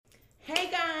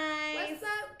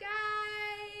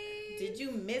Did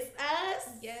you miss us?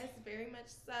 Yes, very much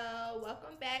so.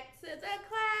 Welcome back to the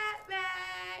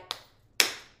Clapback.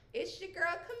 It's your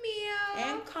girl Camille.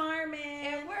 And Carmen.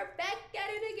 And we're back at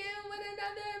it again with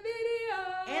another video.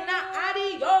 And the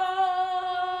audio.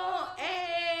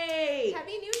 Hey.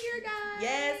 Happy New Year, guys.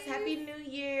 Yes, Happy New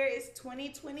Year. It's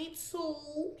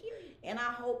 2022. Period. And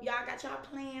I hope y'all got y'all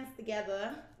plans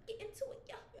together. Get into it,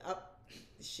 y'all.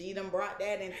 She done brought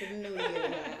that into the new year,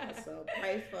 y'all. So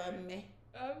pray for me.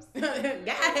 God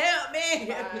help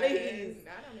me, please.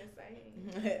 Not on this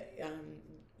thing.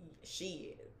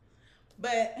 She is.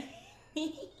 But,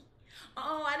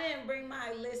 I didn't bring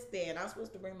my list in. I was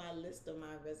supposed to bring my list of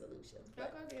my resolutions. Go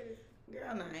get it.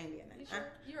 Girl, no, I ain't getting You it. sure?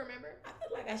 You remember? I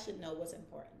feel like I should know what's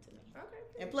important to me. Okay.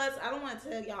 And plus, I don't want to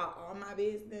tell y'all all my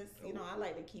business. You know, I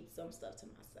like to keep some stuff to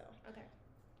myself. Okay.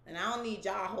 And I don't need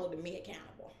y'all holding me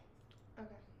accountable.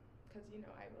 Okay. Because you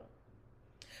know I will.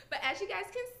 But as you guys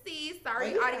can see,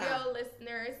 sorry audio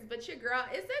listeners, but your girl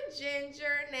is a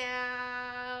ginger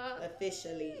now.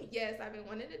 Officially. Yes, I've been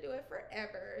wanting to do it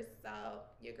forever. So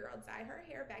your girl dyed her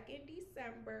hair back in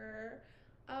December.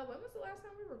 When was the last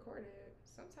time we recorded?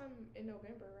 Sometime in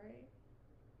November, right?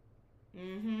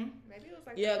 Mm-hmm. Maybe it was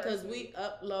like because we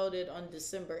uploaded on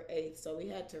December 8th, so we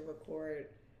had to record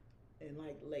in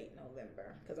like late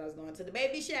November because I was going to the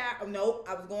baby shower. Oh, nope,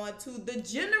 I was going to the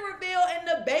gender reveal, and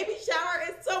the baby shower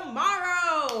is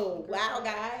tomorrow. Wow,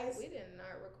 guys. We did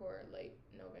not record late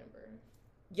November.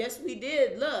 Yes, we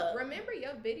did. Look. Remember,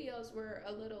 your videos were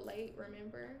a little late.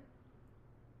 Remember?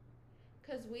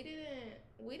 Because we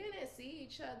didn't see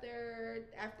each other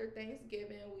after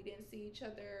Thanksgiving. We didn't see each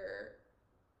other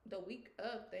the week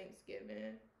of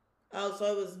Thanksgiving. Oh, so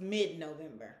it was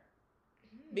mid-November.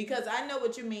 Because I know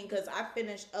what you mean, because I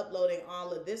finished uploading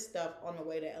all of this stuff on the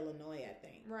way to Illinois, I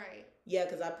think. Right. Yeah,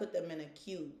 because I put them in a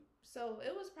queue. So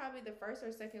it was probably the first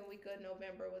or second week of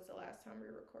November was the last time we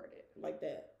recorded. Like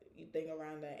that. You think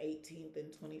around the 18th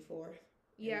and 24th?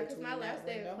 Yeah, because my last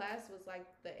day of class was like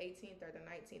the 18th or the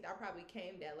 19th. I probably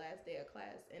came that last day of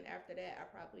class. And after that, I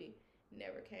probably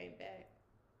never came back.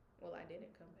 Well, I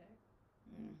didn't come back.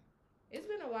 It's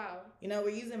been a while. You know,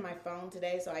 we're using my phone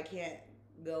today, so I can't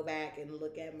go back and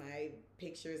look at my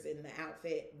pictures in the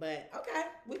outfit. But, okay,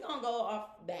 we're going to go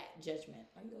off that judgment.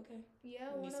 Are you okay?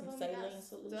 Yeah, you one of them got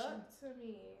stuck to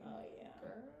me. Oh, yeah.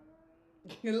 Girl.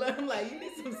 I'm like, you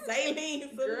need some saline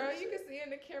solution. Girl, you can see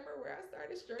in the camera where I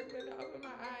started struggling to open my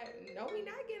eye. No, we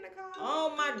not getting a call.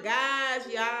 Oh my gosh,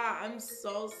 y'all. I'm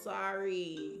so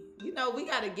sorry. You know, we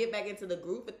got to get back into the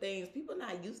groove of things. People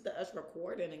not used to us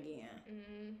recording again.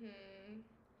 Mm-hmm.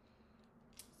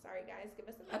 Sorry, guys. Give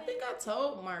us a minute. I think I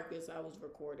told Marcus I was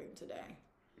recording today.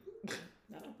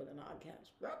 Now I put in all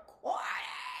caps.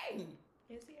 Recording!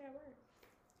 Is he at work?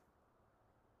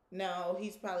 No,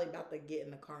 he's probably about to get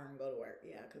in the car and go to work.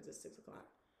 Yeah, because it's 6 o'clock.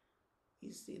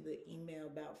 You see the email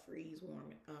about freeze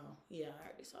warming. Oh, yeah, I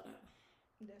already saw that.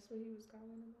 That's what he was calling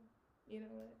about. You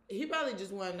know what? He probably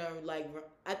just wanted to, like,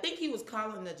 I think he was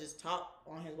calling to just talk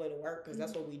on his way to work because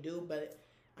that's what we do. But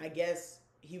I guess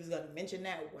he was going to mention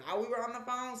that while we were on the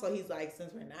phone. So he's like,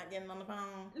 since we're not getting on the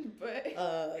phone, but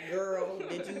girl,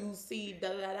 did you see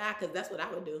da-da-da-da? Because that's what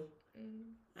I would do.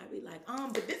 I'd be like,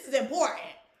 but this is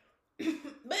important.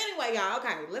 But anyway, y'all,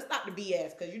 okay, let's stop the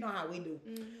BS because you know how we do.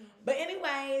 But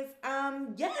anyways,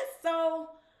 yes, so,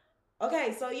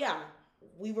 okay, so yeah,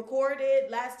 we recorded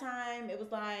last time. It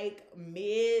was like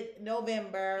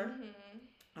mid-November.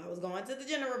 I was going to the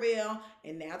gender reveal,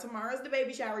 and now tomorrow's the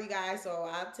baby shower, you guys, so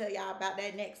I'll tell y'all about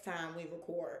that next time we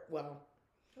record. Well,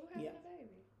 who having a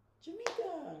baby?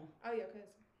 Jamaica. Oh, your cousin.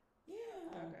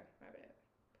 Yeah. Okay, my bad.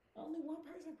 Only one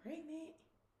person pregnant.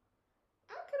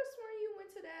 I could have sworn you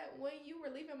went to that when you were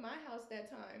leaving my house that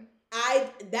time.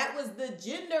 That was the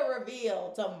gender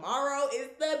reveal. Tomorrow is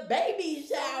the baby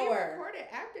shower. So we recorded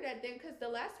after that then, because the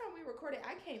last time we recorded,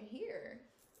 I came here.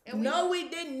 And we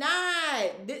did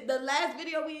not. The last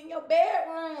video we in your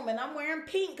bedroom, and I'm wearing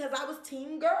pink because I was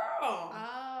team girl.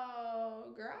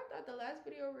 Oh, girl, I thought the last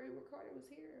video we recorded was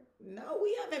here. No,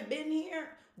 we haven't been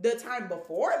here. The time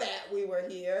before that, we were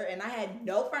here, and I had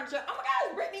no furniture. Oh my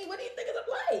gosh, Brittany, what do you think of the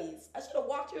place? I should have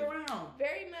walked you around.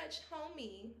 Very much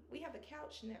homey. We have a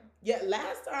couch now. Yeah,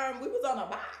 last time we was on a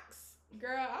box.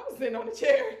 Girl, I was sitting on a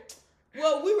chair.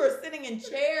 Well, we were sitting in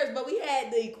chairs, but we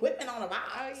had the equipment on a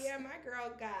box. Oh, yeah, my girl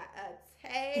got a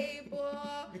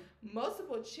table,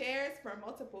 multiple chairs for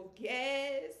multiple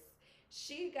guests.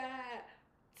 She got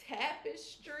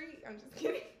tapestry. I'm just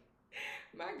kidding.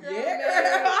 My girl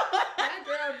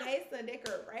made some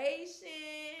decorations.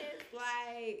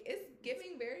 Like, it's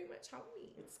giving very much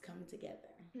homey. It's come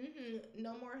together.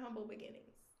 No more humble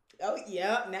beginnings. Oh,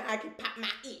 yeah. Now I can pop my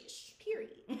ish.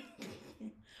 Period.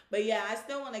 But yeah, I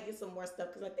still want to get some more stuff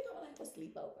because I think I want to have a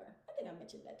sleepover. I think I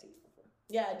mentioned that to you before.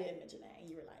 Yeah, I did mention that, and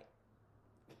you were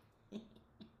like,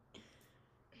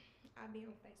 I'll be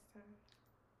on FaceTime.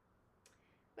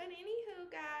 But anywho,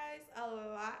 guys, a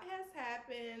lot has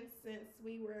happened since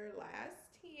we were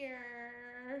last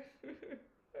here.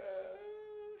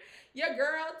 Your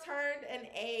girl turned an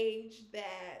age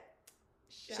that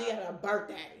she had a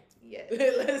birthday. Yes.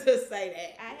 Let's just say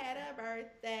that. I had a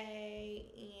birthday,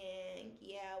 and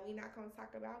yeah, we're not going to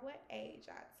talk about what age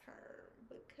I turned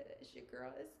because your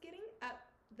girl is getting up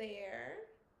there.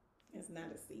 It's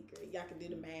not a secret. Y'all can do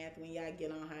the math when y'all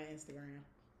get on her Instagram.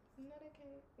 No, they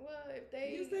can't. Well, if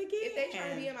they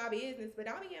trying to be in my business, but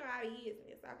don't be in my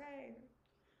business, okay?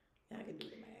 Y'all can do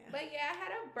the math. But yeah, I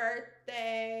had a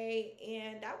birthday,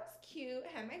 and that was cute.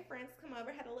 I had my friends come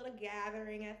over, had a little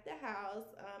gathering at the house.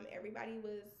 Everybody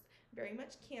was very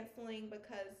much canceling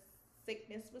because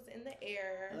sickness was in the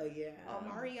air. Oh yeah.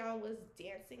 Marion was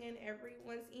dancing in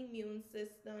everyone's immune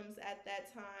systems at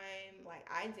that time. Like,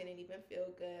 I didn't even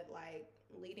feel good like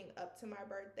leading up to my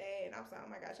birthday, and I was like, oh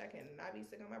my gosh, I cannot be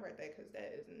sick on my birthday because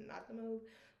that is not the move.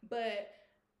 But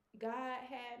God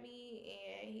had me,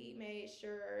 and He made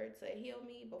sure to heal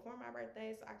me before my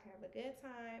birthday so I can have a good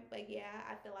time. But yeah,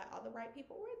 I feel like all the right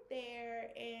people were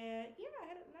there, and yeah, I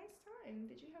had a nice time.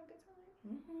 Did you have a good time?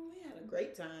 We had a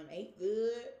great time. Ate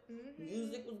good.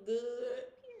 Music was good.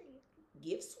 Period.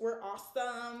 Gifts were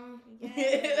awesome.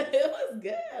 Yes. It was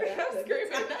good. I was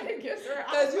screaming that the gifts were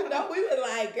awesome. Because you know we were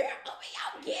like, girl,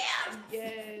 open your gifts.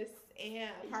 Yes.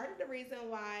 And part of the reason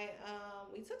why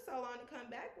we took so long to come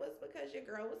back was because your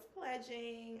girl was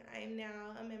pledging. I am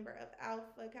now a member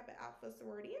of Kappa Alpha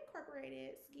Sorority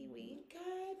Incorporated, Ski-Wee.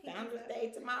 Okay. Founders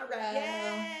Day tomorrow.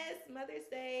 Yes. Mother's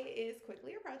Day is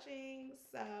quickly approaching.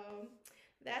 So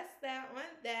that's that on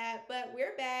that. But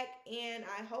we're back, and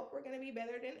I hope we're going to be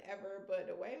better than ever. But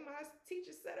the way my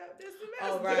teacher set up this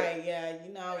semester. Oh, right. Yeah.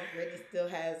 You know, Brittany still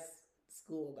has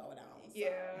school going on. So.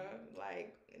 Yeah.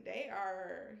 Like, they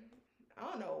are... I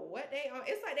don't know what they on.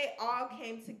 It's like they all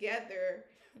came together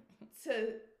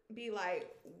to be like,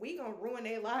 we gonna ruin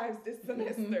their lives this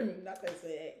semester. Nothing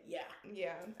said. Yeah.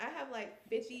 Yeah. I have like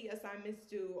 50 assignments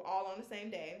due all on the same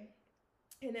day.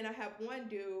 And then I have one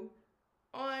due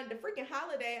on the freaking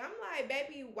holiday. I'm like,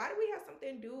 baby, why do we have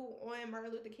something due on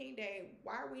Martin Luther King Day?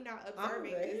 Why are we not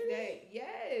observing this day?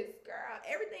 Yes, girl.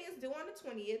 Everything is due on the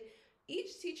 20th.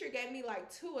 Each teacher gave me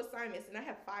like 2 assignments, and I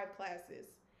have 5 classes.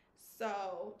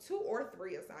 So 2 or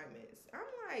 3 assignments. I'm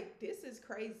like, this is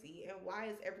crazy. And why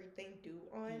is everything due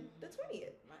on the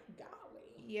 20th? My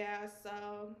golly. Yeah,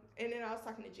 so, and then I was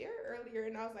talking to Jared earlier,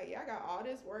 and I was like, yeah, I got all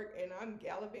this work, and I'm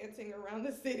gallivanting around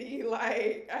the city.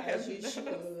 Like, I have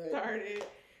started.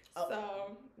 Oh.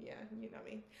 So, yeah, you know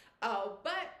me. Oh,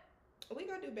 but we're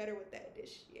going to do better with that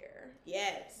this year.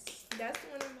 Yes. That's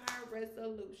one of my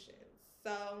resolutions.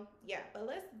 So, yeah, but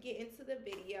let's get into the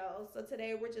video. So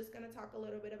today we're just going to talk a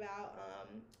little bit about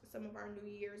some of our New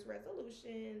Year's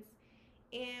resolutions.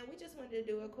 And we just wanted to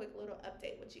do a quick little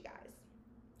update with you guys.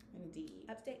 Indeed.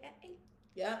 Update at 8.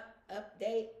 Yep,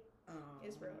 update.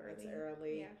 It's real early. It's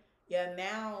early. Yeah. Yeah,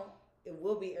 now it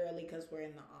will be early because we're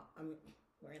in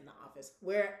the office.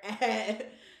 We're at,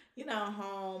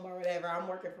 home or whatever. I'm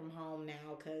working from home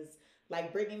now because,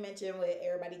 like Brittany mentioned, with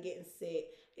everybody getting sick,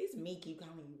 it's me keep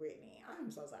calling you Brittany. I'm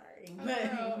so sorry. I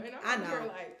know. And I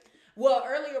know. Well,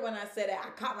 earlier when I said it, I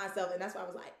caught myself, and that's why I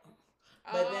was like,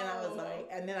 but then I was like,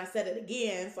 and then I said it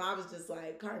again, so I was just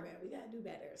like, Carmen, we gotta do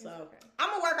better. So okay. I'm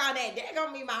gonna work on that. That's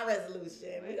gonna be my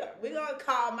resolution. We're gonna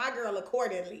call my girl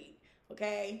accordingly,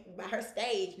 okay, by her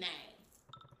stage name.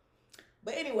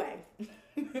 But anyway,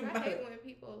 I hate when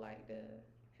people like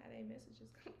how they messages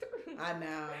come through. I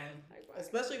know,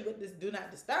 especially with this do not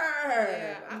disturb.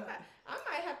 Yeah, I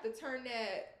might have to turn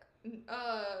that,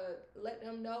 let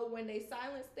them know when they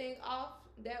silence thing off.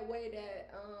 That way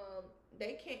that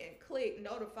they can't click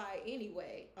notify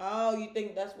anyway. Oh, you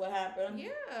think that's what happened? Yeah.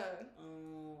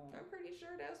 I'm pretty sure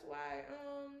that's why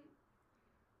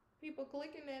people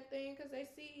clicking that thing because they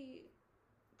see.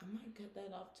 I might cut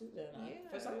that off too then. Yeah.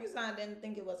 For some reason I didn't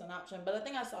think it was an option, but I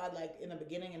think I saw it like in the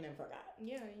beginning and then forgot.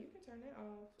 Yeah, you can turn it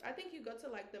off. I think you go to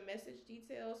like the message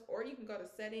details, or you can go to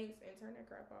settings and turn that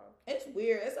crap off. It's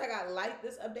weird. It's like I like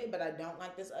this update, but I don't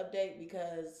like this update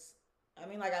because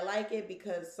I like it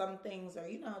because some things are,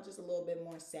 just a little bit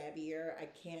more savvier. I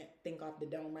can't think off the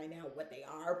dome right now what they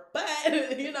are, but, I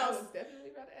was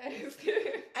definitely about to ask.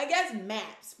 I guess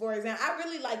maps, for example. I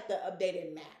really like the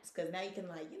updated maps because now you can,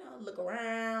 look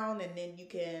around and then you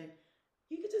can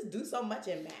just do so much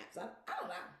in maps. I don't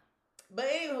know. But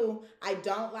anywho, I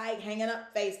don't like hanging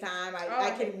up FaceTime.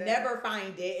 I can never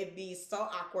find it. It'd be so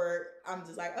awkward. I'm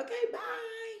just like, okay, bye.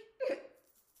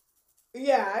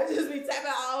 Yeah, I just be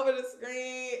tapping all over the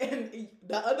screen, and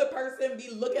the other person be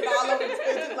looking all over the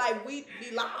screen, like we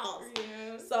be lost.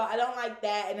 Yeah. So I don't like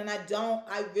that, and then I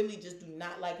really just do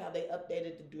not like how they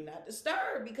updated the Do Not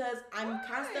Disturb, because I'm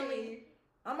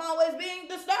always being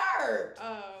disturbed.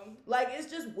 Like,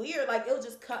 it's just weird. Like, it'll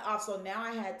just cut off. So now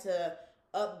I had to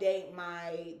update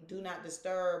my Do Not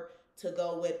Disturb to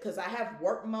go with, because I have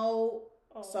work mode.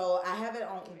 So I have it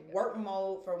on work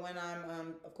mode for when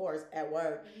I'm, of course, at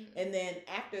work. Mm-hmm. And then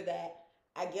after that,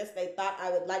 I guess they thought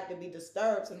I would like to be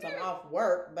disturbed since I'm off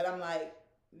work. But I'm like,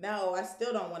 no, I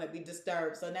still don't want to be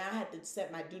disturbed. So now I had to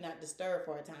set my Do Not Disturb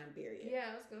for a time period. Yeah,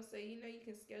 I was going to say, you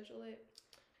can schedule it.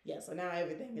 Yeah, so now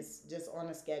everything is just on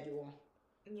a schedule.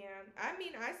 Yeah, I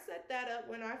mean, I set that up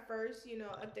when I first,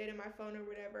 updated my phone or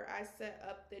whatever. I set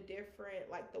up the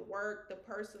different, like the work, the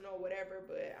personal, whatever,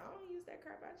 but I don't use that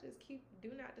crap. I just keep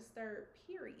Do Not Disturb,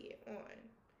 period, on.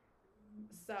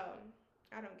 So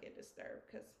I don't get disturbed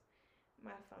because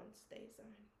my phone stays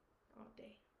on all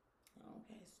day.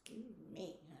 Okay, excuse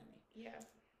me, honey. Yeah.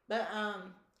 But,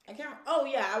 I can't,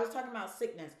 I was talking about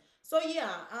sickness. So yeah,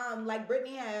 like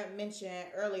Brittany had mentioned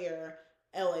earlier,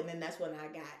 and then that's when I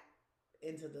got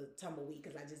into the tumbleweed,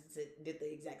 because I just did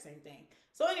the exact same thing.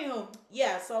 So anywho,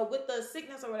 yeah, so with the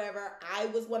sickness or whatever, I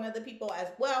was one of the people as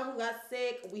well who got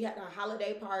sick. We had a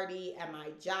holiday party at my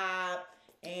job,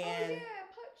 and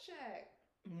Put check.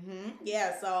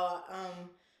 Yeah, so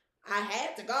I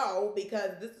had to go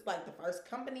because this is like the first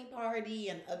company party,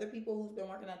 and other people who's been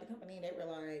working at the company, they were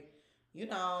like,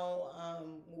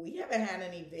 we haven't had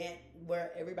an event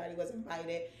where everybody was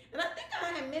invited. And I think I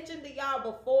had mentioned to y'all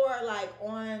before, like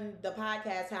on the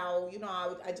podcast, how,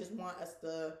 I just want us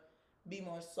to be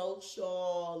more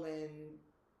social, and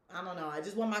I don't know, I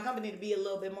just want my company to be a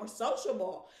little bit more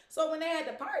sociable. So when they had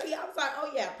the party, I was like,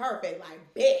 oh yeah, perfect,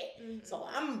 like bet. Mm-hmm. So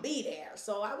I'm gonna be there.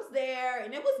 So I was there,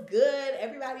 and it was good.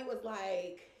 Everybody was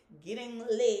like getting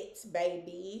lit,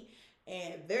 baby.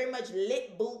 And very much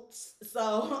lit boots.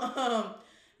 So,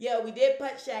 we did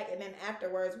Putt Shack, and then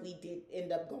afterwards we did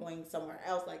end up going somewhere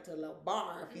else, like to a little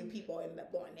bar. A few people ended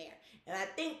up going there, and I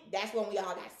think that's when we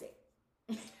all got sick.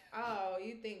 Oh,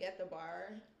 you think at the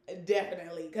bar?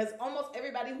 Definitely, because almost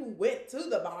everybody who went to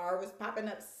the bar was popping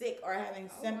up sick or having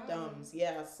symptoms. Wow.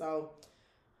 Yeah, so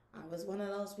I was one of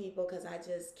those people, because I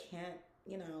just can't,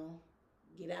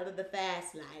 get out of the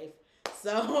fast life.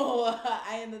 So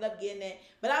I ended up getting it,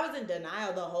 but I was in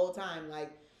denial the whole time.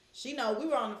 Like, we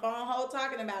were on the phone whole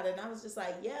talking about it, and I was just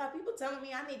like, yeah, people telling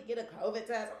me I need to get a COVID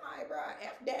test. I'm like, bro,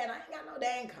 F that, I ain't got no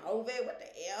dang COVID, what the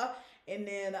hell? And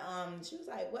then she was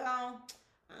like, well,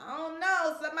 I don't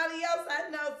know, somebody else I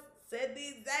know said the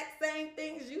exact same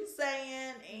things you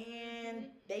saying, and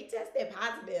they tested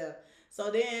positive.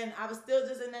 So then I was still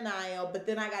just in denial, but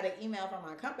then I got an email from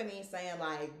my company saying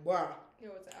like, bro, there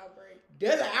was an outbreak.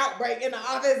 There's an outbreak in the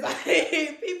office. Like,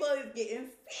 people is getting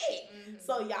sick. Mm-hmm.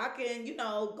 So y'all can,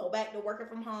 go back to working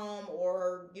from home,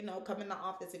 or, come in the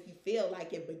office if you feel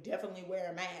like it, but definitely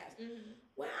wear a mask. Mm-hmm.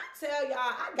 When I tell y'all,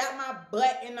 I got my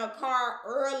butt in the car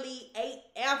early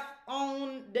AF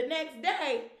on the next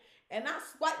day, and I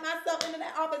swiped myself into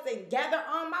that office and gathered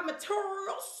all my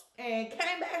materials and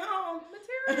came back home.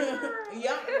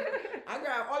 Yep. I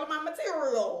grabbed all of my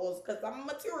materials, because I'm a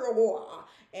material boy.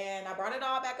 And I brought it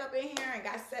all back up in here and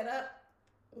got set up.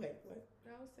 Wait, what?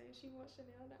 I was saying she wants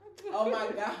Chanel now. Oh my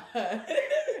God.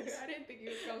 I didn't think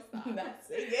you was going to stop. Not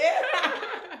singing.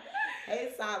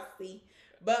 Hey, Saucy.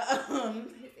 But,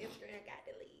 his Instagram got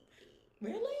deleted.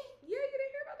 Really? Yeah, you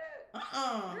didn't hear about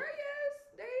that? Girl, yes.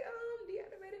 They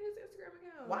deactivated his Instagram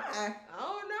account. Why? I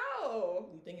don't know.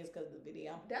 You think it's because of the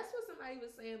video? That's what somebody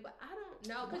was saying, but I don't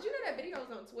know. Because that video was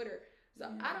on Twitter.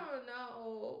 So I don't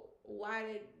know why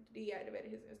they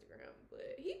deactivated his Instagram.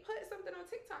 But he put something on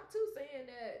TikTok too, saying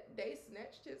that they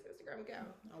snatched his Instagram account.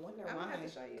 I wonder why.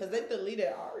 Because they deleted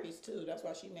Ari's too. That's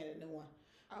why she made a new one.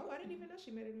 Oh, I didn't even know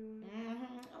she made a new one.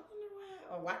 I wonder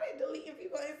why. Or why they deleting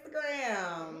people's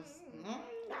Instagrams.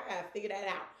 I gotta figure that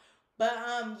out. But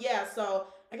so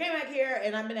I came back here,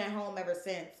 and I've been at home ever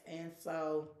since. And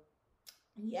so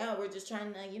we're just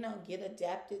trying to, get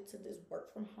adapted to this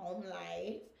work from home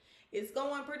life. It's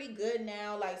going pretty good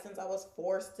now, like since I was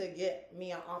forced to get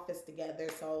me an office together.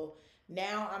 So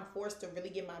now I'm forced to really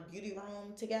get my beauty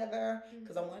room together,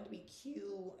 because I want it to be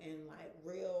cute and like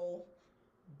real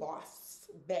boss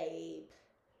babe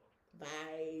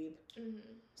vibe.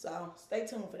 So stay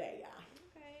tuned for that, y'all.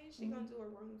 Okay, she gonna do a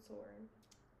room tour.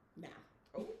 No.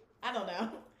 I don't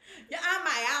know. Yeah, I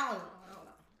don't know.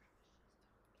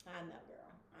 I know,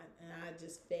 girl. and I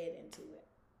just fed into it.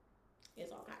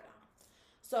 It's okay though.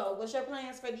 So, what's your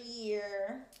plans for the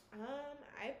year?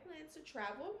 I plan to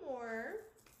travel more.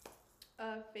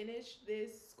 Finish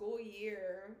this school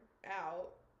year out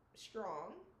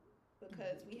strong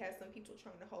because we had some people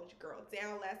trying to hold your girl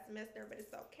down last semester, but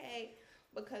it's okay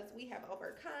because we have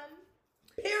overcome.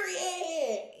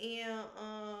 Period. And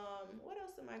what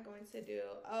else am I going to do?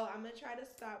 Oh, I'm gonna try to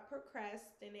stop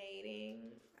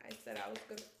procrastinating. I said I was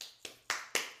gonna.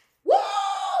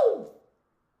 Woo!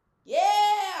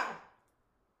 Yeah.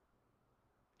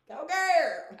 Go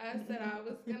girl. I said I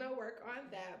was gonna work on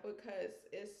that because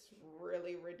it's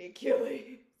really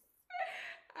ridiculous.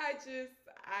 I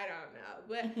don't know.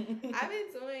 But I've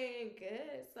been doing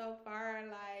good so far.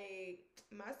 Like,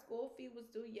 my school fee was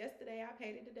due yesterday. I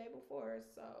paid it the day before.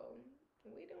 So,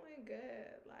 we doing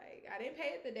good. Like, I didn't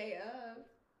pay it the day of.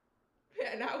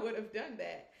 And I would have done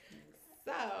that.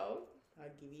 So,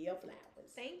 I'll give you your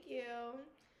flowers. Thank you.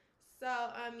 So,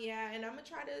 yeah, and I'm going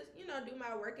to try to, do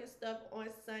my work and stuff on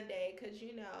Sunday because,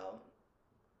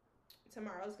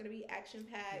 tomorrow's gonna be action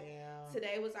packed. Yeah.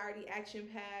 Today was already action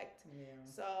packed. Yeah.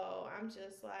 So I'm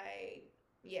just like,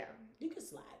 yeah. You can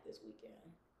slide this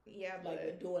weekend. Yeah, like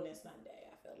we're doing it Sunday.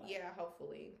 I feel like. Yeah,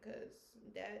 hopefully, because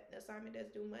that assignment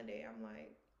that's due Monday, I'm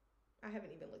like, I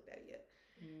haven't even looked at it yet.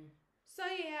 So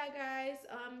yeah, guys.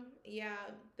 Yeah,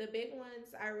 the big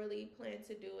ones I really plan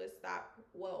to do is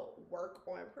work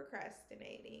on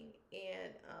procrastinating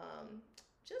and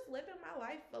just living my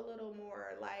life a little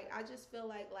more. Like, I just feel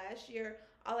like last year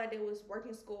all I did was work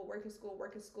in school,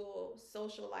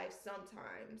 social life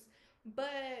sometimes.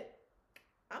 But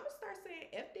I'm gonna start saying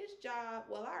F this job.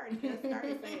 Well, I already just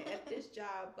started saying F this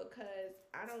job because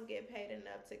I don't get paid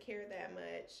enough to care that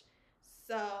much.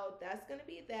 So that's gonna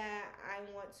be that. I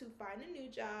want to find a new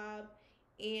job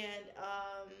and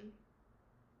I'm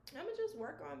gonna just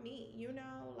work on me,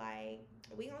 like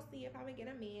we gonna see if I'm gonna get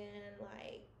a man.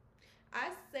 Like, I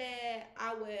said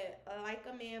I would like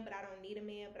a man, but I don't need a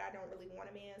man, but I don't really want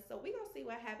a man. So we gonna see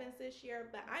what happens this year.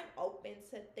 But I'm open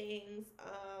to things.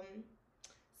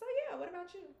 So yeah, what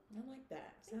about you? I like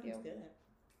that. Sounds good.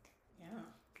 Yeah,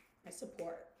 I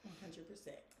support 100%.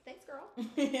 Thanks, girl.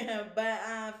 Yeah,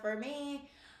 but for me,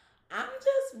 I'm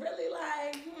just really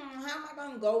like, how am I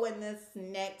gonna go in this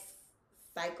next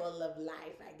cycle of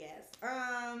life? I guess.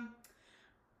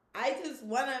 I just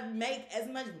want to make as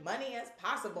much money as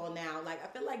possible now. Like, I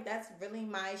feel like that's really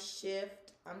my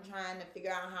shift. I'm trying to figure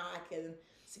out how I can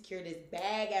secure this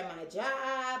bag at my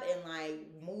job and like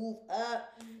move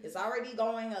up. It's already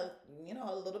going a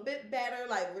little bit better.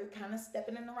 Like, we're kind of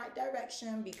stepping in the right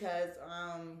direction because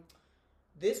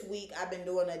this week I've been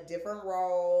doing a different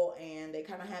role and they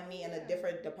kind of have me in a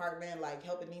different department, like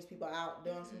helping these people out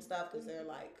doing some stuff because they're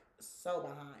like so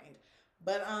behind.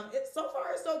 But it's so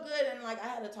far it's so good, and like I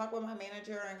had to talk with my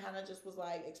manager and kind of just was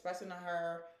like expressing to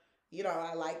her,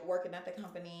 I like working at the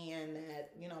company and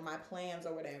that my plans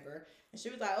or whatever. And she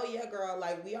was like, "Oh yeah, girl,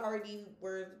 like we already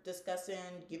were discussing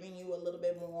giving you a little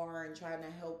bit more and trying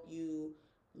to help you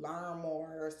learn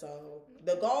more. So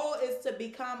the goal is to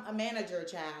become a manager,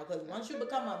 child. Because once you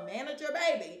become a manager,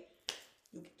 baby,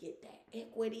 you can get that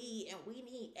equity, and we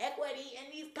need equity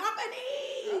in these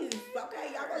companies.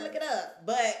 Okay, y'all go look it up.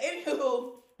 But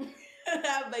anywho,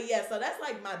 but yeah, so that's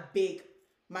like my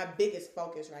biggest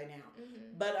focus right now.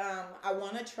 But I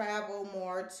want to travel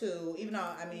more too, even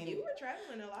though you were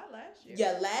traveling a lot last year.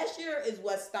 Yeah, last year is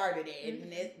what started it,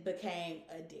 and it became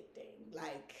addicting.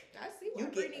 Like, I see why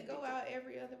Brittany go out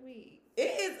every other week.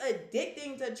 It is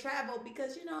addicting to travel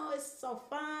because it's so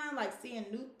fun, like seeing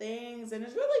new things, and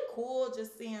it's really cool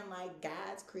just seeing like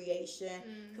God's creation.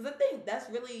 Because I think that's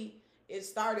really it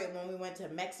started when we went to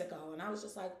Mexico, and I was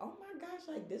just like, oh my gosh,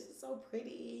 like this is so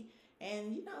pretty.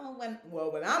 And when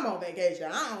I'm on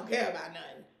vacation, I don't care about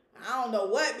nothing. I don't know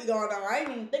what be going on. I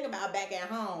didn't even think about back at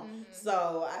home.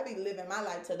 So I be living my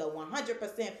life to the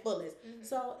 100% fullest.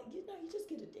 So you just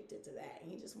get addicted to that,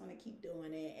 and you just want to keep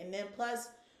doing it. And then plus,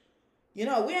 we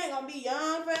ain't gonna be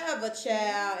young forever,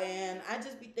 child. And I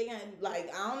just be thinking,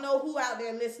 like, I don't know who out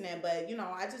there listening, but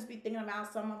I just be thinking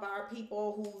about some of our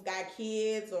people who got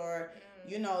kids or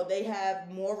they have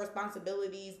more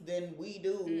responsibilities than we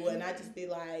do, and I just be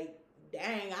like,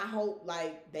 dang, I hope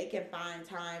like they can find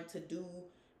time to do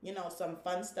some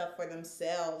fun stuff for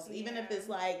themselves, even if it's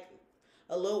like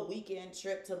a little weekend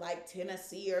trip to like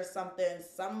Tennessee or something,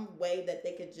 some way that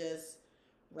they could just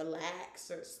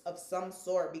relax or of some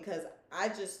sort, because I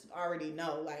just already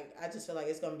know, like, I just feel like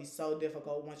it's gonna be so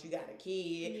difficult once you got a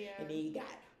kid and then you got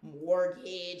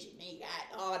mortgage and then you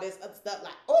got all this other stuff,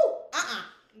 like,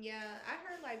 yeah, I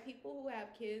heard like people who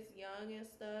have kids young and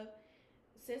stuff,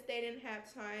 since they didn't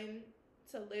have time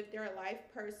to live their life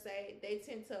per se. They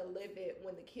tend to live it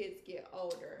when the kids get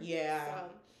older. Yeah. So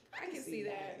I can see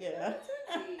that. Yeah.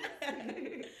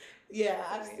 Yeah,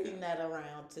 I've seen that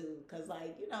around too. Cause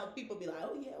like, you know, people be like,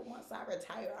 oh yeah, once I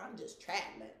retire, I'm just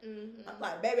traveling. Mm-hmm. I'm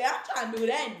like, baby, I'm trying to do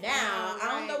that now.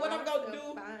 I don't know what I'm gonna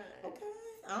do. Fine. Okay.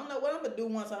 I don't know what I'm gonna do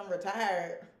once I'm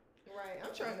retired. Right.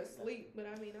 I'm trying to sleep, but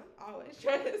I mean, I'm always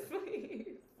trying to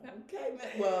sleep. Okay, man.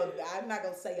 Well, I'm not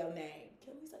gonna say your name.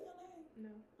 Can we say your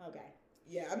name? No. Okay.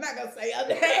 Yeah, I'm not gonna say your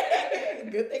name.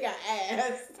 Good thing I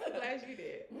asked. I'm glad you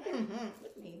did. Mm-hmm.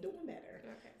 Look at me doing better.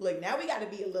 Okay. Look, now we got to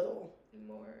be a little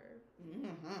more. Mm-hmm.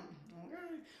 Okay.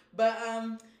 But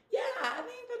yeah, I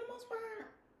mean for the most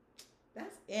part,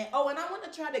 that's it. Oh, and I want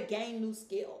to try to gain new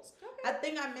skills. Okay. I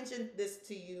think I mentioned this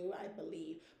to you, I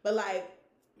believe, but like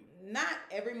not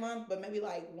every month, but maybe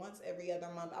like once every other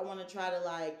month. I want to try to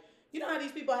like. You know how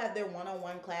these people have their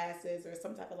one-on-one classes or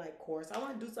some type of like course? I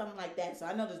want to do something like that. So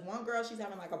I know there's one girl, she's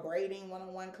having like a braiding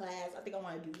one-on-one class. I think I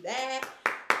want to do that.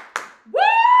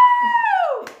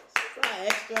 Woo! She's like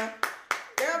extra.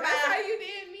 Girl, that's how you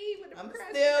did me with the I'm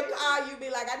still call you, be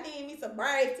like, I need me some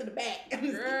braids to the back.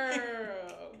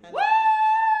 Girl.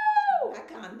 Woo! I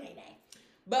call them Nene.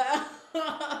 But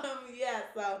yeah,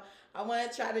 so I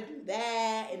want to try to do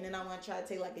that. And then I want to try to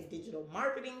take like a digital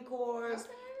marketing course.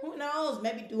 Okay. Who knows?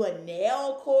 Maybe do a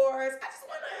nail course. I just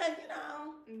want to, you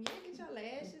know. Yeah, get your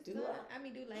lashes done.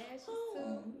 Do lashes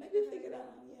too. Maybe figure it out.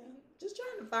 Yeah. Just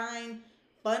trying to find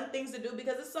fun things to do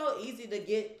because it's so easy to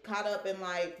get caught up in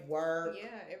like work.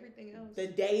 Yeah, everything else. The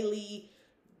daily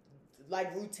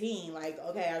like routine. Like,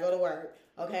 okay, I go to work.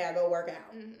 Okay, I go work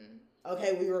out. Mm-hmm.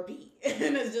 Okay, we repeat.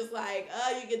 And it's just like,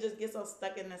 you can just get so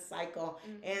stuck in this cycle.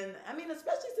 Mm-hmm. And I mean,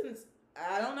 especially since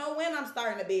I don't know when I'm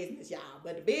starting a business, y'all,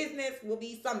 but the business will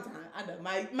be sometime. I know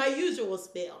my usual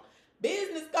spill.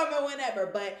 Business coming whenever,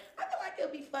 but I feel like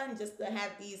it'll be fun just to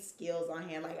have these skills on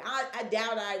hand. Like I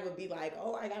doubt I would be like,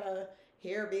 oh, I got a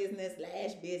hair business,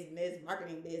 lash business,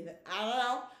 marketing business. I don't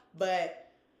know, but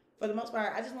for the most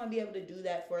part, I just want to be able to do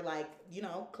that for like, you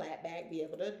know, Clapback, be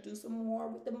able to do some more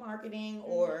with the marketing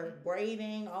or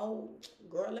braiding. Oh,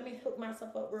 girl, let me hook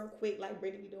myself up real quick like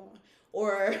Brittany be doing.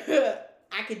 Or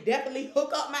I could definitely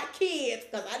hook up my kids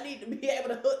because I need to be able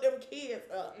to hook them kids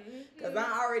up. Because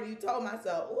I already told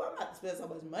myself, oh, I'm about to spend so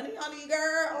much money on these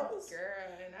girls. Girl,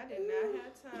 and I did not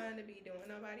have time to be doing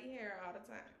nobody hair all the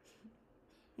time.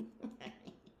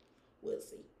 We'll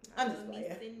see. I'm just playing.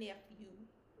 Niece and nephew.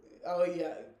 Oh,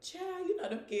 yeah. Child, you know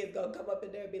them kids gonna come up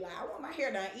in there and be like, I want my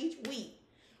hair done each week.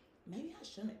 Maybe I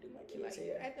shouldn't do my kids' hair.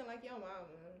 You're acting like your mama.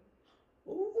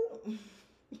 Ooh.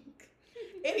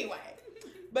 Anyway.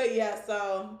 But yeah,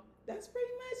 so that's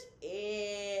pretty much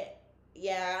it.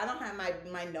 Yeah, I don't have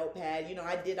my notepad. You know,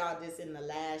 I did all this in the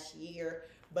last year.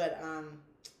 But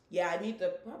yeah, I need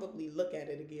to probably look at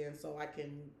it again so I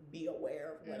can be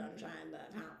aware of what I'm trying to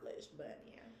accomplish. But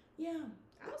yeah.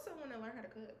 I also want to learn how to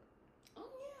cook. Oh,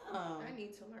 yeah. I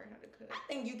need to learn how to cook. I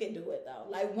think you can do it, though.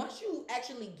 Like, once you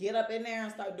actually get up in there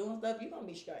and start doing stuff, you're going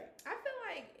to be straight. I feel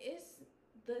like it's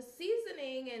the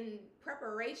seasoning and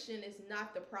preparation is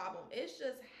not the problem. It's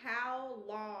just how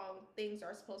long things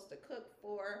are supposed to cook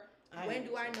for. When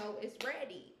do I know it's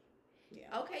ready?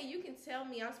 Yeah. Okay, you can tell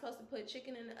me I'm supposed to put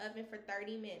chicken in the oven for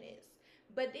 30 minutes.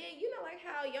 But then, you know, like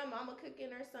how your mama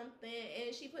cooking or something,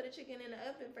 and she put a chicken in the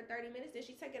oven for 30 minutes, then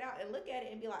she take it out and look at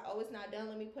it and be like, oh, it's not done,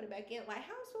 let me put it back in. Like,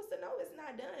 how am I supposed to know it's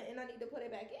not done and I need to put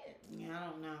it back in? Yeah, I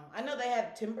don't know. I know they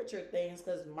have temperature things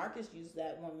because Marcus used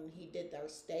that when he did their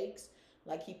steaks.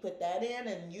 Like, he put that in,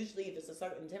 and usually if it's a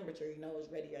certain temperature, you know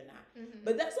it's ready or not. Mm-hmm.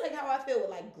 But that's like how I feel with,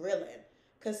 like, grilling.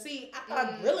 Because, see, I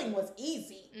thought grilling was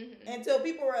easy until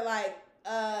people were like,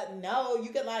 no, you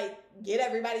could like get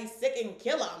everybody sick and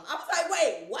kill them. I was like,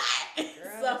 wait, what?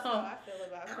 Girl, that's how I feel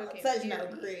about cooking. I don't touch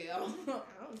no grill.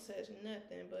 I don't touch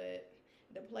nothing but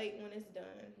the plate when it's done.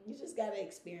 You just gotta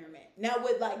experiment. Now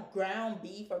with like ground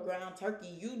beef or ground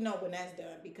turkey, you know when that's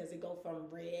done because it go from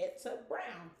red to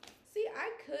brown. See,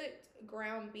 I cooked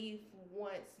ground beef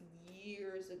once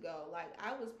years ago. Like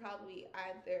I was probably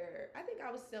I think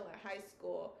I was still in high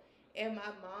school. And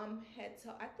my mom had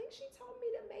I think she told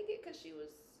me to make it because she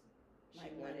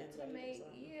wanted to make,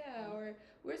 or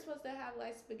we're supposed to have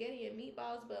like spaghetti and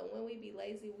meatballs, but when we be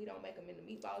lazy, we don't make them into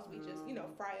meatballs. We just,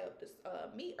 fry up the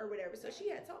meat or whatever. So she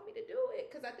had told me to do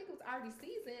it because I think it was already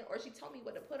seasoned, or she told me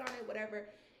what to put on it, whatever.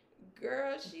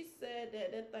 Girl, she said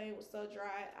that thing was so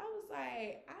dry. I was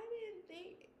like, I didn't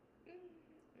think,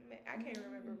 I can't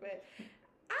remember, but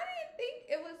I didn't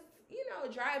think it was,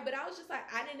 dry, but I was just like,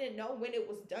 I didn't know when it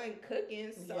was done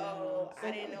cooking, so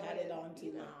I didn't know had it on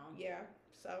too long. Yeah,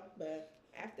 so but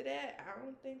after that, I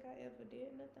don't think I ever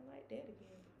did nothing like that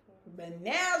again before. But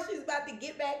now she's about to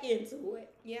get back into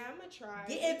it. Yeah, I'm gonna try.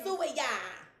 Get into it, y'all.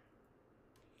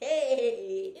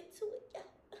 Hey, into it,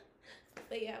 y'all.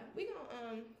 But yeah, we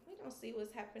gonna see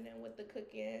what's happening with the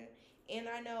cooking. And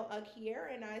I know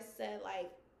Kiara and I said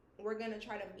like we're gonna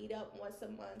try to meet up once a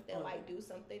month and like do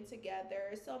something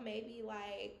together. So maybe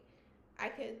like I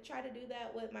could try to do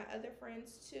that with my other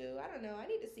friends too. I don't know. I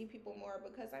need to see people more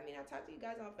because I mean I talk to you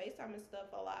guys on FaceTime and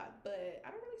stuff a lot, but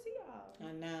I don't really see y'all.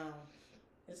 I know.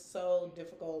 It's so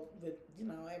difficult with,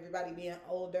 everybody being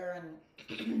older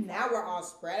and now we're all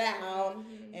spread out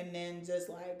and then just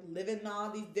like living all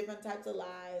these different types of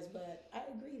lives. But I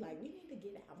agree, like we need to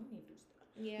get out. We need to do stuff.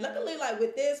 Yeah. Luckily, like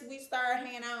with this, we started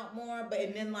hanging out more. But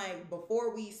and then like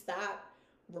before we stopped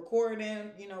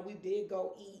recording, we did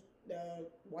go eat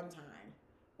one time.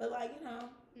 But like,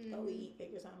 go eat,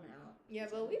 figure something out. Yeah,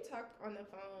 but we talk on the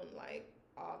phone like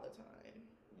all the time.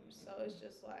 So it's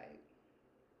just like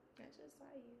I just saw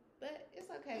you. But it's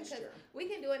okay because we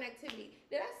can do an activity.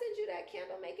 Did I send you that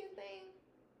candle making thing?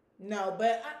 No,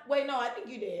 but I think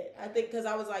you did. I think because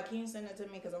I was like, can you send it to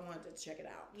me? Because I wanted to check it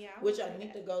out. Yeah. Which I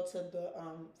need to go to the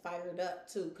Fired Up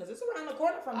too because it's around the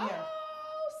corner from here.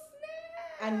 Oh,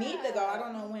 snap. I need to go. I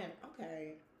don't know when.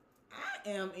 Okay. I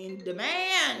am in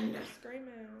demand.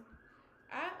 Screaming.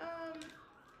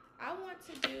 I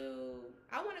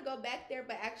want to go back there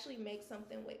but actually make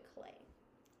something with clay.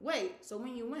 Wait, so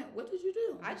when you went, what did you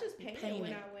do? I just painted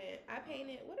when I went. I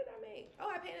painted, what did I make? Oh,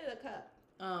 I painted a cup.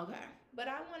 Oh, okay. But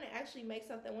I want to actually make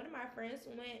something. One of my friends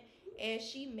went and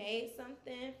she made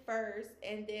something first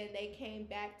and then they came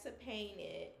back to paint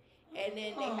it and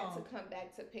then they had to come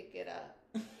back to pick it up.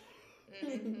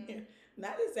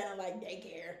 Now it sounds like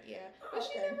daycare. Yeah. But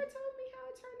she never told me how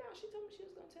it turned out. She told me she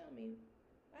was going to tell me.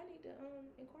 I need to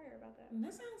inquire about that.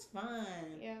 That sounds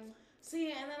fun. Yeah.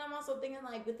 See, and then I'm also thinking,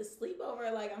 like, with the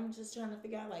sleepover, like, I'm just trying to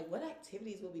figure out, like, what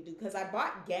activities would we do? Because I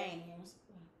bought games.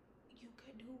 You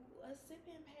could do a sip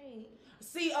and paint.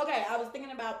 See, okay, I was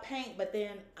thinking about paint, but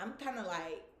then I'm kind of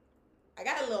like, I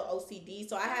got a little OCD,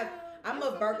 so I'm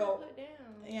a Virgo. Put down.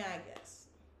 Yeah, I guess.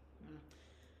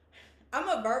 I'm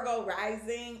a Virgo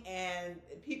rising, and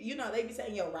people, they be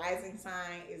saying your rising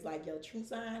sign is like your true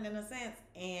sign in a sense,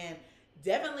 and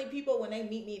definitely people when they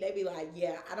meet me, they be like,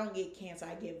 yeah, I don't get Cancer,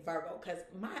 I get Virgo, because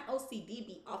my OCD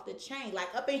be off the chain. Like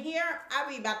up in here, I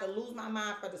be about to lose my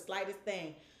mind for the slightest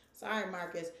thing. Sorry,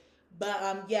 Marcus.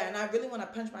 But yeah, and I really want to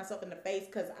punch myself in the face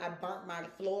because I burnt my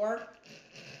floor.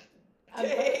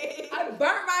 I burnt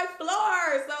my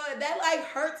floor, so that like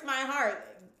hurts my heart.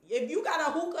 If you got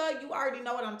a hookah, you already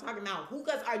know what I'm talking about.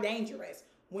 Hookahs are dangerous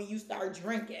when you start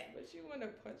drinking. But you want to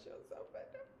punch yourself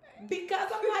at the face.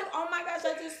 Because I'm like, oh my gosh,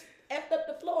 I just effed up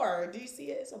the floor. Do you see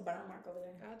it? It's a burn mark over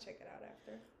there. I'll check it out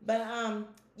after. But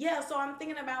yeah, so I'm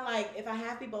thinking about like if I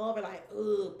have people over like,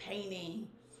 ooh, painting.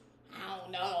 I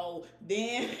don't know.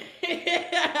 Then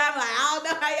I'm like, I don't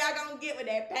know how y'all gonna get with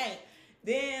that paint.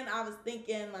 Then I was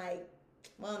thinking like,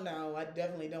 well, no, I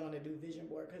definitely don't want to do vision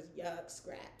board because yuck,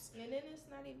 scraps. And then it's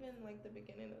not even like the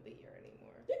beginning of the year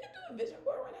anymore. You can do a vision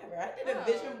board whenever. I did a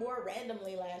vision board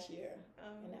randomly last year.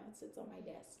 And now it sits on my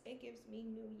desk. It gives me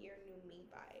New Year, New Me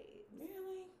vibes.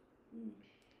 Really?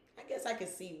 I guess I could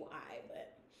see why,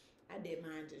 but I did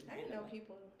mine just randomly. I didn't know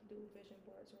people do vision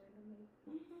boards randomly.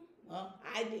 Well,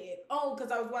 I did. Oh,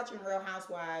 because I was watching Real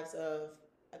Housewives of,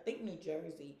 I think, New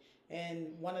Jersey. And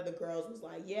one of the girls was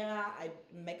like, yeah, I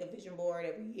make a vision board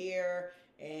every year.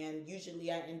 And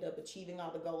usually I end up achieving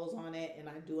all the goals on it. And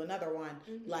I do another one.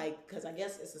 Like, because I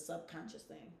guess it's a subconscious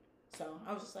thing. So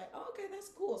I was just like, oh, okay, that's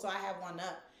cool. So I have one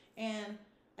up. And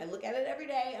I look at it every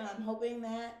day. And I'm hoping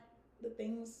that the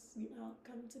things,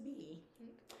 come to be.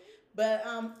 But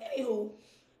anywho,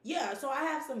 yeah, so I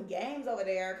have some games over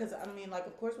there. Because, I mean, like,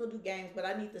 of course we'll do games. But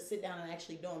I need to sit down and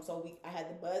actually do them. So I had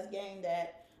the Buzz game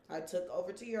that I took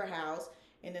over to your house,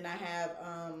 and then I have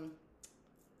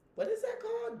what is that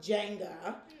called?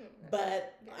 Jenga.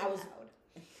 But I was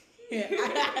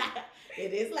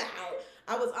it is loud.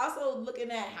 I was also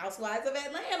looking at Housewives of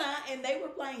Atlanta, and they were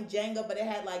playing Jenga, but it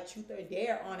had like Truth or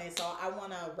Dare on it. So I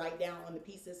want to write down on the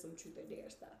pieces some Truth or Dare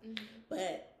stuff.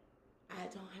 But I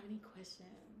don't have any questions,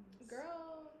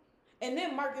 girl. And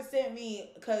then Marcus sent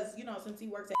me, because since he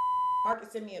works at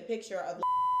Marcus sent me a picture of.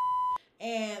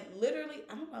 And literally,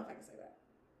 I don't know if I can say that.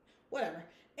 Whatever.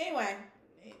 Anyway.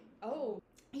 Oh.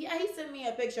 Yeah, he sent me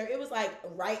a picture. It was like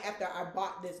right after I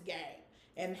bought this game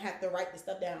and had to write the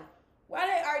stuff down. Why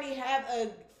they already have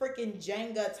a freaking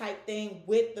Jenga type thing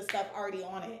with the stuff already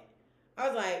on it? I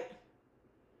was like.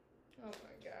 Oh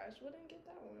my gosh. We didn't get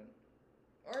that one.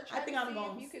 Or I think I'm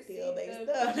going gonna to steal their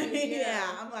the stuff. pictures, Yeah,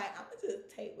 I'm like, I'm gonna just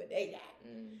take what they got.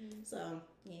 Mm-hmm. So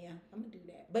yeah, I'm gonna do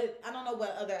that. But I don't know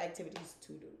what other activities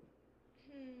to do.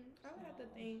 I would have to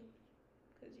think,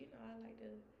 cause I like to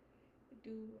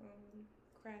do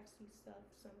craftsy stuff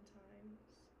sometimes.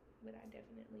 But I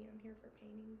definitely am here for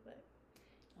painting. But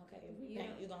okay, if we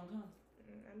paint, you gonna come?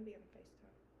 I'm gonna be on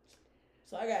FaceTime.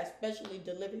 So I gotta specially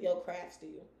deliver your crafts to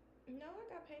you. No, I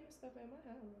got painted stuff at my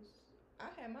house. I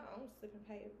had my own slip and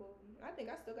pay pool. I think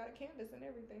I still got a canvas and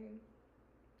everything.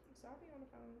 So I'll be on the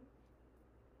phone.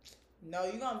 No,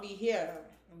 you're gonna be here.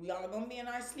 And we all gonna be in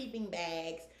our sleeping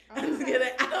bags. I'm just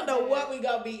kidding. I don't know what we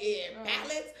gonna be in.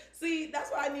 Pallets? See, that's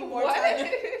why I need more time.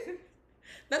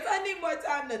 That's why I need more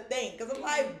time to think. Cause I'm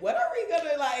like, what are we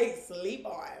gonna like sleep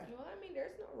on? Well, I mean,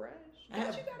 there's no rush. I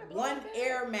have one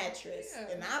air mattress,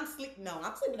 and I'm sleeping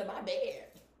in my bed.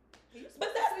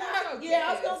 But that's not. Yeah,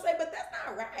 I was gonna say, but that's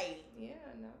not right. Yeah,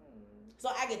 no. So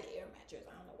I get the air mattress.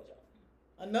 I don't know what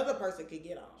y'all. Another person could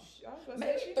get on.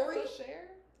 Maybe three. Share.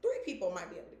 3 people might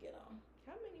be able to get on.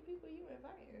 How many people you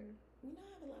inviting? I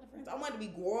have a lot of friends. I want it to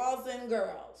be girls and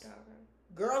girls. Okay.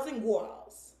 Girls and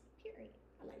girls. Period.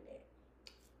 I like that.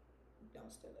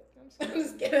 Don't steal it. I'm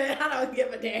just kidding. I don't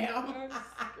give a damn.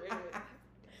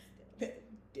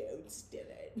 Don't steal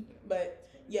it. But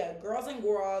yeah, girls and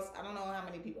girls. I don't know how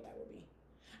many people that will be.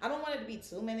 I don't want it to be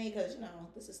too many because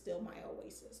this is still my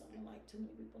oasis. I don't like too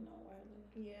many people know where I live.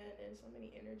 Yeah, and then so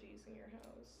many energies in your house.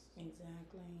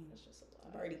 Exactly. It's just a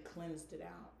lot. I've already cleansed it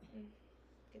out.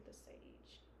 Get the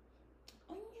sage.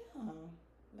 Oh yeah.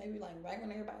 Maybe like right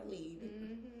when everybody leaves.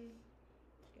 Mm-hmm.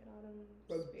 Get all them.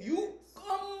 But you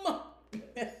come.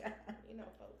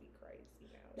 Folks be crazy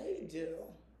now. They do.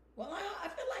 Well, I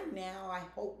feel like now I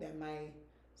hope that my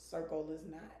circle is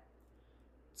not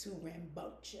too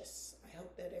rambunctious. I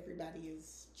hope that everybody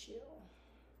is chill.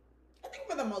 I think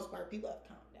for the most part, people have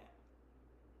calmed down.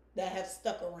 That have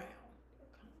stuck around.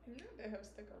 Not that have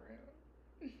stuck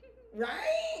around.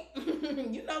 Right?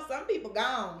 Some people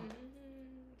gone.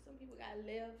 Mm-hmm. Some people got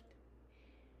left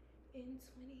in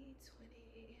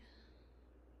 2020.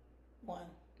 One.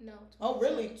 No. Oh,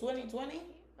 really? 2020?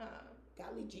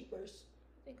 Golly jeepers.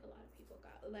 I think a lot of people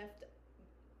got left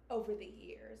over the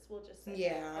years. We'll just say over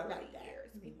the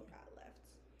years people got left.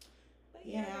 But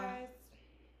yeah, guys.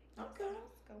 Okay.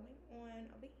 What's going on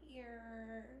over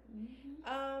here?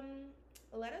 Mm-hmm.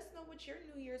 Let us know what your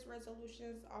New Year's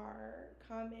resolutions are.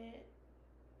 Comment.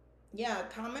 Yeah,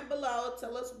 comment below.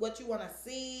 Tell us what you want to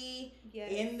see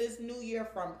in this new year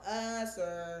from us,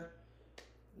 or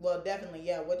definitely,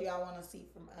 what do y'all want to see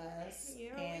from us?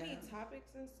 Yeah, we need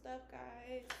topics and stuff,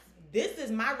 guys. This is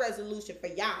my resolution for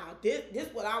y'all. This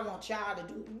is what I want y'all to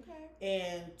do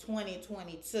in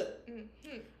 2022.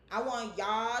 Mm-hmm. I want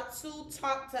y'all to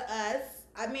talk to us.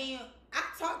 I mean, I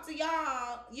talk to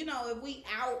y'all, if we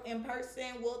out in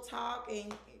person, we'll talk,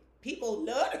 and people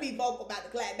love to be vocal about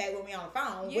the clapback with me on the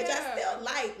phone, which I still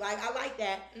like. Like, I like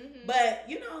that. Mm-hmm. But,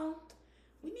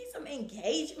 we need some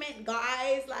engagement,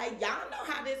 guys. Like, y'all know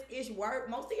how this ish work.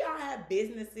 Most of y'all have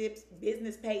business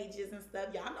pages and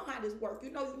stuff. Y'all know how this work.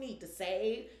 You need to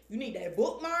save. You need that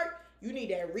bookmark. You need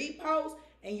that repost.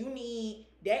 And you need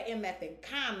that MF and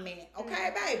comment.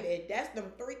 Okay, baby? That's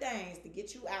them 3 things to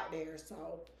get you out there.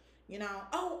 So,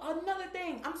 Oh, another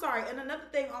thing. I'm sorry. And another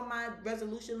thing on my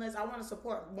resolution list, I want to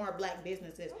support more Black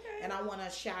businesses. Okay. And I want to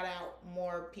shout out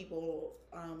more people,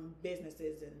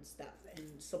 businesses and stuff,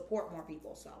 and support more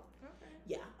people. So,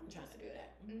 yeah, I'm trying to do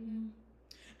that. Mm-hmm.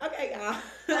 Okay, y'all.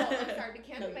 I'm sorry. The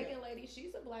candle making lady,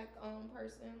 she's a Black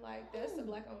person. Like, that's a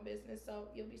Black owned business. So,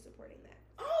 you'll be supporting that.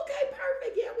 Okay,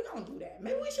 perfect. Yeah, we're going to do that.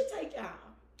 Maybe we should take y'all.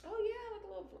 Oh, yeah, like a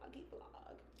little vloggy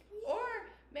vlog. Yeah. Or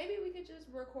maybe we could just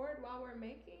record while we're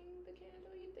making the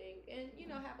candle, you think? And,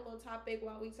 have a little topic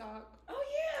while we talk. Oh,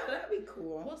 yeah, that'd be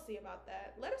cool. We'll see about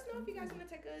that. Let us know if you guys want to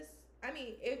take us. I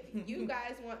mean, if you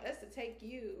guys want us to take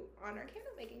you on our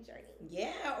candle making journey.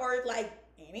 Yeah, or like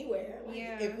anywhere.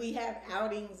 Like, if we have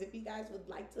outings, if you guys would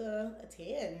like to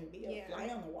attend, be a fly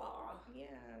on the wall. Yeah.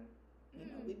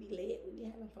 We'd be lit. We'd be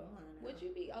having fun. Would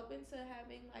you be open to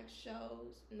having like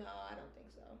shows? No, I don't think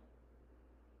so.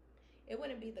 It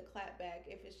wouldn't be the clapback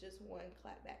if it's just one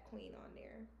clapback queen on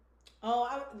there. Oh,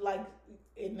 I like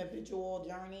individual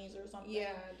journeys or something.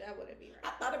 Yeah, that wouldn't be right.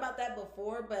 I thought about that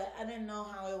before, but I didn't know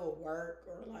how it would work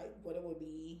or like what it would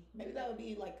be. Maybe that would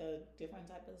be like a different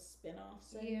type of spin-off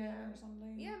segment or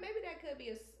something. Yeah, maybe that could be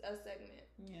a segment.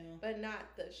 Yeah. But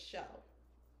not the show.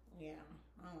 Yeah,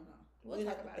 I don't know. We'll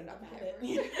talk about it.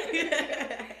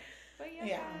 But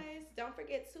yeah, guys, don't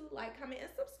forget to like, comment, and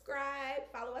subscribe.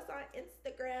 Follow us on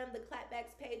Instagram. The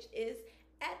Clapbacks page is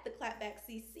at the Clapback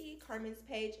CC. Carmen's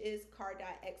page is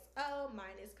car.xo.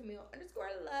 Mine is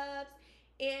Camille_loves.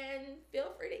 And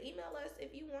feel free to email us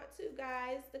if you want to,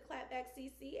 guys. The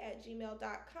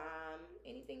clapbackcc@gmail.com.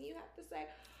 Anything you have to say?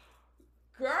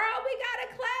 Girl, we got a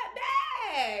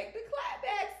clapback. The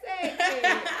clapback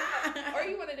segment. Or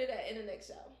you want to do that in the next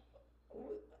show?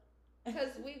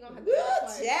 Because we going to have to do that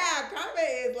twice. Yeah, Carmen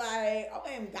is like, oh,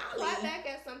 and golly. Clapback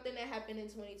at something that happened in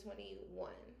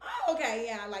 2021. Oh, okay.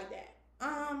 Yeah, I like that.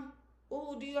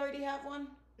 Oh, do you already have one?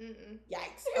 Mm-mm.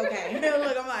 Yikes. Okay.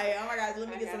 Look, I'm like, oh my gosh, let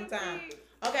me get some time.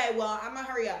 Okay, well, I'm gonna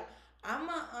hurry up. I'm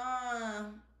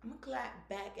gonna clap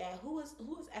back at who was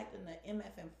acting the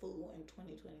MF and fool in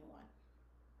 2021,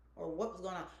 or what was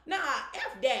going on. Nah,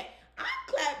 F that. I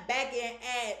clap back in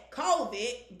at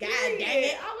COVID. God dang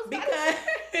it!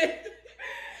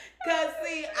 Because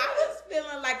see, I was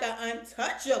feeling like an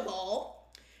untouchable.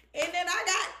 And then I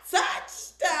got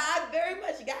touched. I very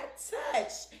much got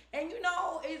touched. And you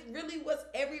know, it really was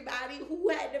everybody who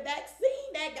had the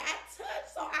vaccine that got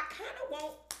touched. So I kind of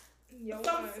want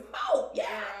some smoke. Yeah,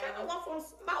 I kind of want some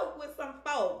smoke with some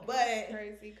folk. But it's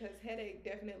crazy because Headache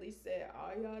definitely said,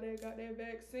 all y'all that got that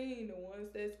vaccine, the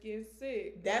ones that's getting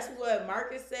sick. That's what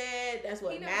Marcus said. That's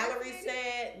what Mallory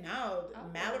said. No,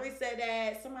 Mallory said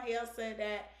that. Somebody else said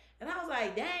that. And I was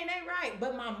like, dang, ain't right.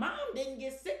 But my mom didn't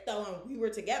get sick, though, and we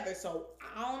were together. So,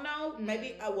 I don't know.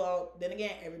 Maybe, well, then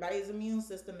again, everybody's immune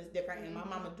system is different. And my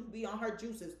mama do be on her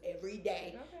juices every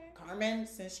day. Okay. Carmen,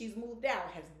 since she's moved out,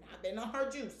 has not been on her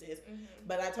juices.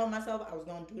 But I told myself I was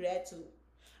going to do that, too.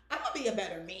 I'm going to be a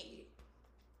better me.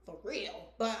 For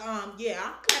real. But, yeah,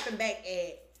 I'm clapping back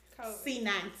at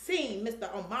C19,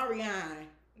 Mr. Omarion.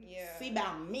 Yeah. See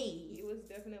about me. He was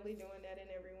definitely doing that in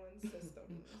everyone's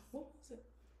system. What was it?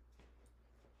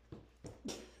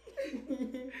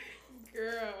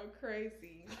 Girl,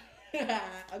 crazy.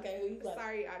 Okay, who you clapping?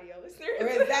 Sorry, audio listeners. Or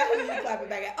is that who you clapping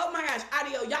back at? Oh my gosh,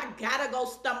 audio, y'all gotta go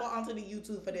stumble onto the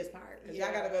YouTube for this part. Because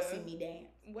y'all gotta go see me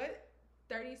dance. What?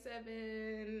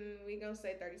 37, we gonna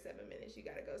say 37 minutes. You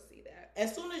gotta go see that.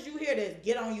 As soon as you hear this,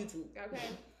 get on YouTube.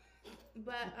 Okay.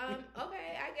 But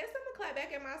okay, I guess I'm gonna clap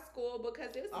back at my school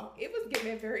because it was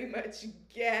giving very much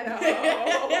ghetto.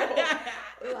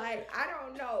 Like, I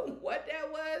don't know what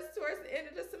that was towards the end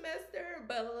of the semester,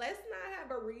 but let's not have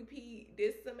a repeat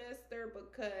this semester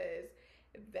because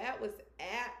that was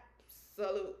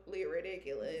absolutely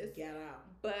ridiculous. Get out.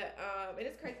 But and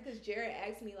it's crazy because Jared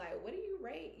asked me like, what do you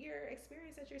rate your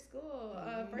experience at your school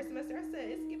first semester? I said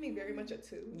it's giving very much a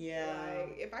 2. Yeah.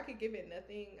 Like, if I could give it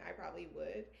nothing, I probably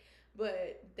would.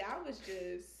 But that was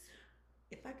just...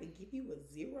 If I could give you a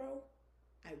 0,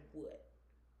 I would.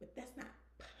 But that's not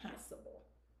possible.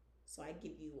 So I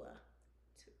give you a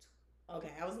 2.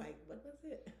 Okay, I was like, what was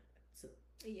it? 2.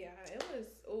 Yeah, it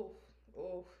was,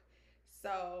 oof.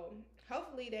 So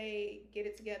hopefully they get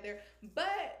it together.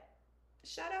 But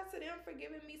shout out to them for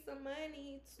giving me some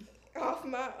money off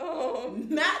my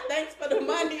Not thanks for the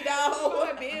money, though.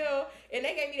 My bill. And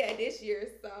they gave me that this year,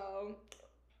 so...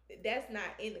 That's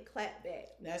not in the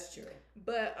clapback. That's true.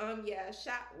 But yeah,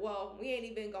 we ain't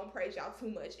even gonna praise y'all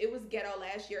too much. It was ghetto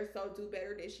last year, so do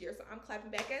better this year. So I'm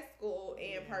clapping back at school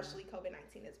and partially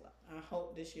COVID-19 as well. I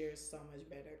hope this year is so much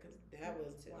better because that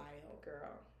was wild,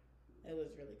 girl. It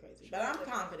was really crazy. But I'm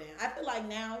confident. I feel like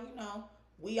now,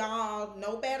 we all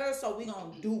know better, so we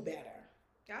gonna do better.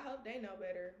 I hope they know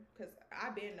better because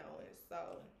I've been knowing.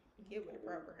 So get with the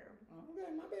program.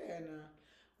 Okay, my bad now.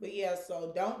 But yeah,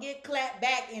 so don't get clapped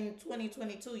back in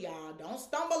 2022, y'all. Don't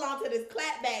stumble onto this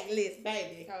clapback list,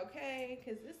 baby. Okay,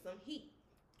 because it's some heat.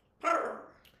 Purr.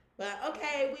 But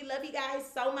okay, we love you guys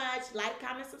so much. Like,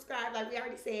 comment, subscribe, like we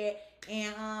already said.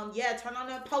 And yeah, turn on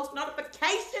the post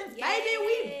notifications, baby.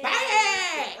 We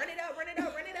back. Run it up.